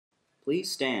Please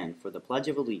stand for the Pledge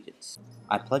of Allegiance.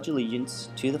 I pledge allegiance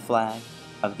to the flag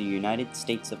of the United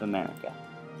States of America,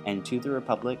 and to the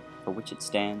republic for which it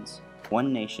stands,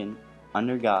 one nation,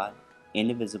 under God,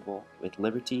 indivisible, with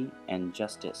liberty and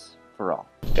justice for all.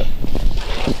 Go.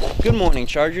 Good morning,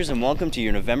 Chargers, and welcome to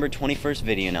your November 21st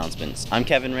video announcements. I'm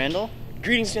Kevin Randall.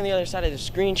 Greetings from the other side of the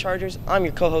screen, Chargers. I'm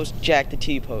your co-host, Jack the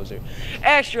T-Poser.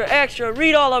 Extra, extra,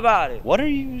 read all about it. What are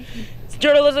you...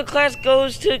 Journalism class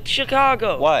goes to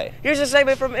Chicago. Why? Here's a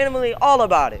segment from Emily all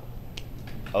about it.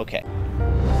 Okay.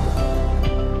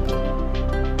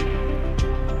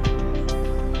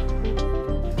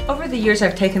 Over the years,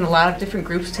 I've taken a lot of different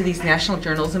groups to these national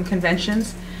journalism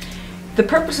conventions. The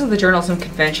purpose of the journalism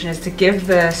convention is to give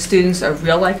the students a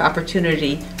real-life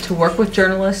opportunity to work with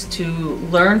journalists, to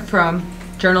learn from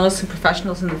journalists and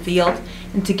professionals in the field,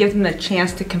 and to give them a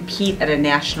chance to compete at a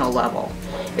national level.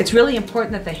 It's really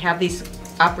important that they have these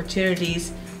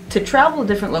opportunities to travel to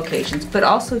different locations, but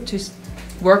also to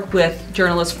work with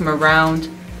journalists from around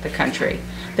the country.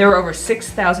 There were over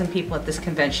 6,000 people at this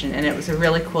convention, and it was a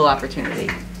really cool opportunity.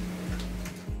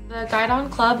 The Guide-On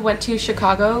Club went to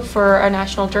Chicago for a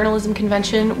national journalism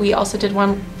convention. We also did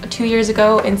one 2 years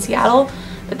ago in Seattle,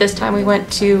 but this time we went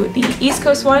to the East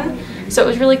Coast one, so it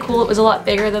was really cool. It was a lot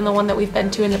bigger than the one that we've been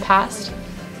to in the past.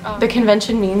 The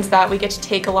convention means that we get to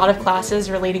take a lot of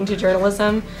classes relating to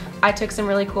journalism. I took some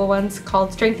really cool ones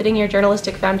called Strengthening Your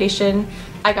Journalistic Foundation.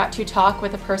 I got to talk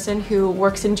with a person who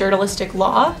works in journalistic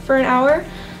law for an hour,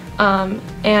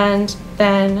 and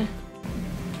then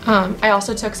I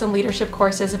also took some leadership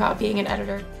courses about being an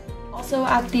editor. Also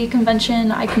at the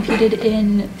convention, I competed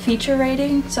in feature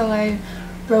writing, so I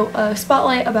wrote a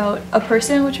spotlight about a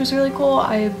person, which was really cool.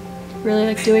 I really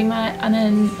liked doing that. And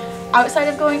then outside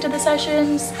of going to the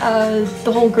sessions,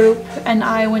 the whole group and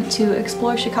I went to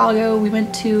explore Chicago. We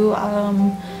went to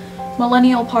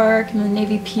Millennial Park and the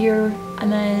Navy Pier,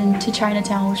 and then to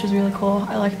Chinatown, which was really cool.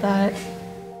 I liked that.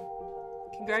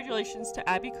 Congratulations to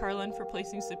Abby Carlin for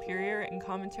placing superior in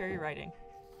commentary writing.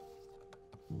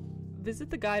 Visit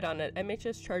the Guide-On at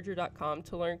mhscharger.com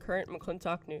to learn current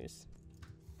McClintock news.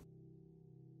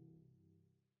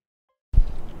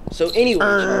 So anyway,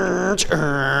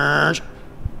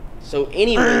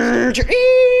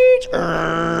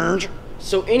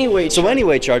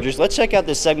 Chargers, let's check out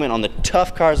this segment on the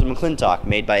tough cars of McClintock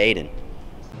made by Aiden.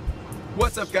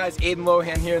 What's up, guys? Aiden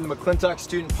Lohan here in the McClintock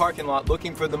student parking lot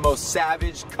looking for the most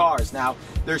savage cars. Now,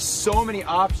 there's so many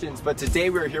options, but today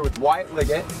we're here with Wyatt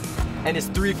Liggett and his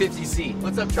 350Z.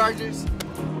 What's up, Chargers?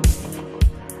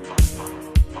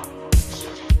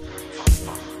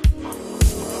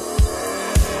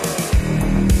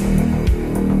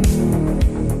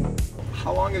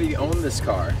 How long have you owned this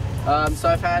car? So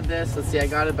I've had this, let's see, I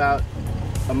got about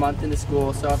a month into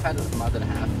school, so I've had it a month and a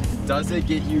half. Does it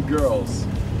get you girls?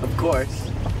 Of course.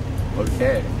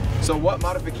 Okay. So what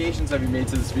modifications have you made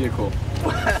to this vehicle?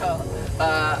 Well,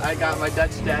 I got my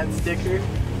Dutch Dad sticker,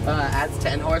 adds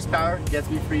 10 horsepower, gets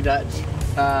me free Dutch.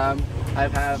 I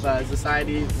have a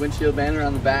Society windshield banner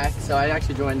on the back, so I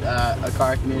actually joined a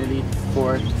car community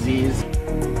for Z's.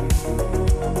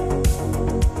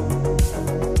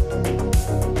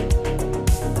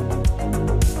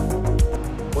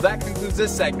 Well, that concludes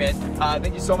this segment.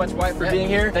 Thank you so much, Wyatt, for being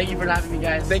here. Thank you for having me,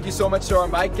 guys. Thank you so much to our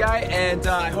mic guy, and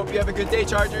I hope you have a good day,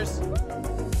 Chargers.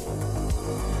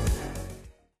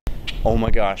 Oh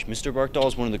my gosh, Mr. Barkdahl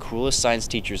is one of the coolest science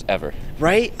teachers ever.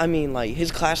 right? I mean, like,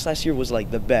 his class last year was like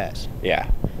the best.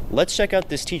 Yeah. Let's check out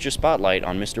this teacher spotlight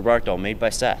on Mr. Barkdahl made by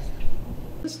Seth.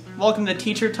 Welcome to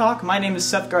Teacher Talk. My name is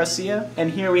Seth Garcia, and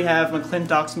here we have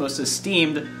McClintock's most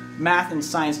esteemed math and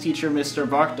science teacher, Mr.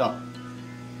 Barkdahl.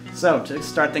 So, to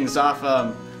start things off,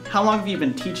 how long have you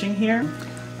been teaching here?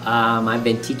 I've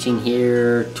been teaching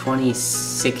here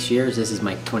 26 years. This is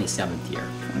my 27th year.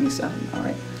 27, all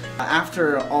right.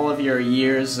 After all of your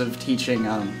years of teaching,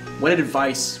 what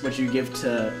advice would you give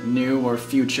to new or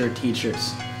future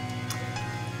teachers?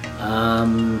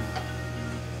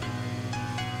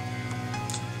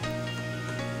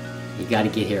 You got to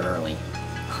get here early.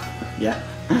 Yeah.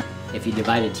 If you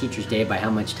divide a teacher's day by how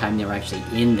much time they were actually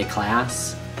in the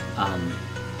class,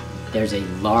 there's a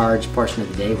large portion of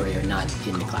the day where you're not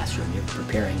in the classroom. You're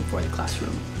preparing for the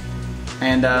classroom.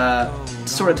 And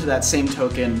sort of to that same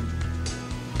token,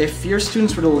 if your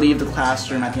students were to leave the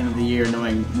classroom at the end of the year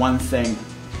knowing one thing,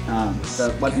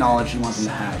 what knowledge you want them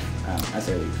to have as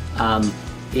they leave?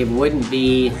 It wouldn't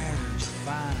be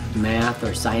math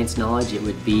or science knowledge. It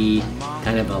would be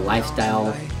kind of a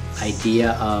lifestyle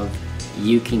idea of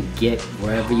you can get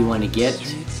wherever you want to get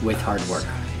with hard work.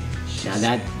 Now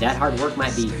that hard work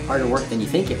might be harder work than you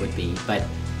think it would be, but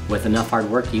with enough hard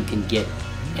work you can get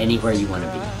anywhere you want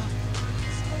to be.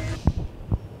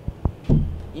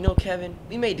 You know, Kevin,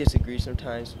 we may disagree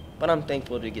sometimes, but I'm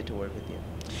thankful to get to work with you.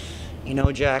 You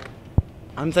know, Jack,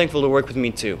 I'm thankful to work with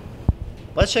me too.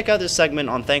 Let's check out this segment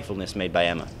on thankfulness made by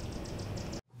Emma.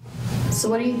 So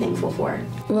what are you thankful for?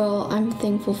 Well, I'm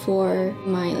thankful for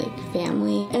my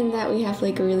family and that we have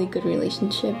a really good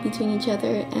relationship between each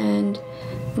other, and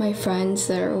my friends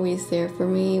that are always there for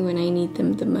me when I need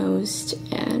them the most,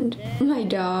 and my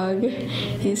dog.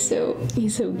 He's so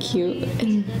cute,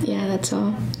 and yeah, that's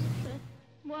all.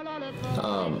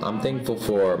 I'm thankful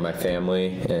for my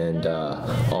family and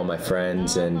all my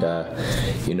friends, and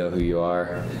you know who you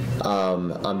are.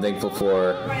 I'm thankful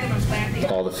for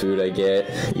all the food I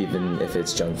get, even if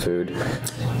it's junk food.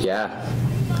 Yeah,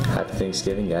 happy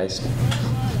Thanksgiving, guys.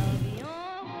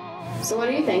 So what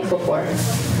are you thankful for?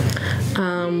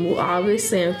 Well,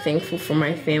 obviously I'm thankful for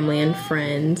my family and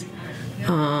friends,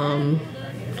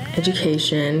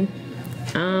 education,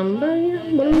 but yeah,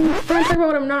 I'm gonna talk about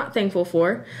what I'm not thankful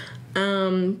for.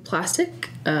 Plastic,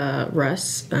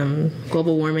 Russ,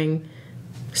 global warming,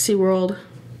 SeaWorld,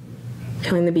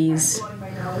 killing the bees,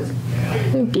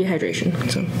 dehydration.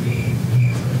 So.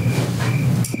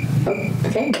 Oh,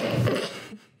 okay.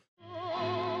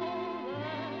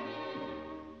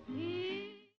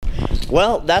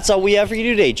 Well, that's all we have for you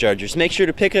today, Chargers. Make sure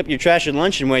to pick up your trash and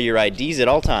lunch and wear your IDs at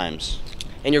all times.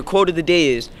 And your quote of the day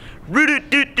is,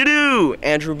 "Roo-doo-doo-doo-doo,"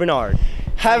 Andrew Bernard.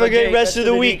 Have a great rest of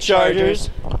the week, Chargers.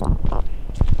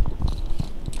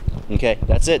 Okay,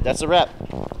 that's it. That's a wrap.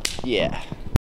 Yeah.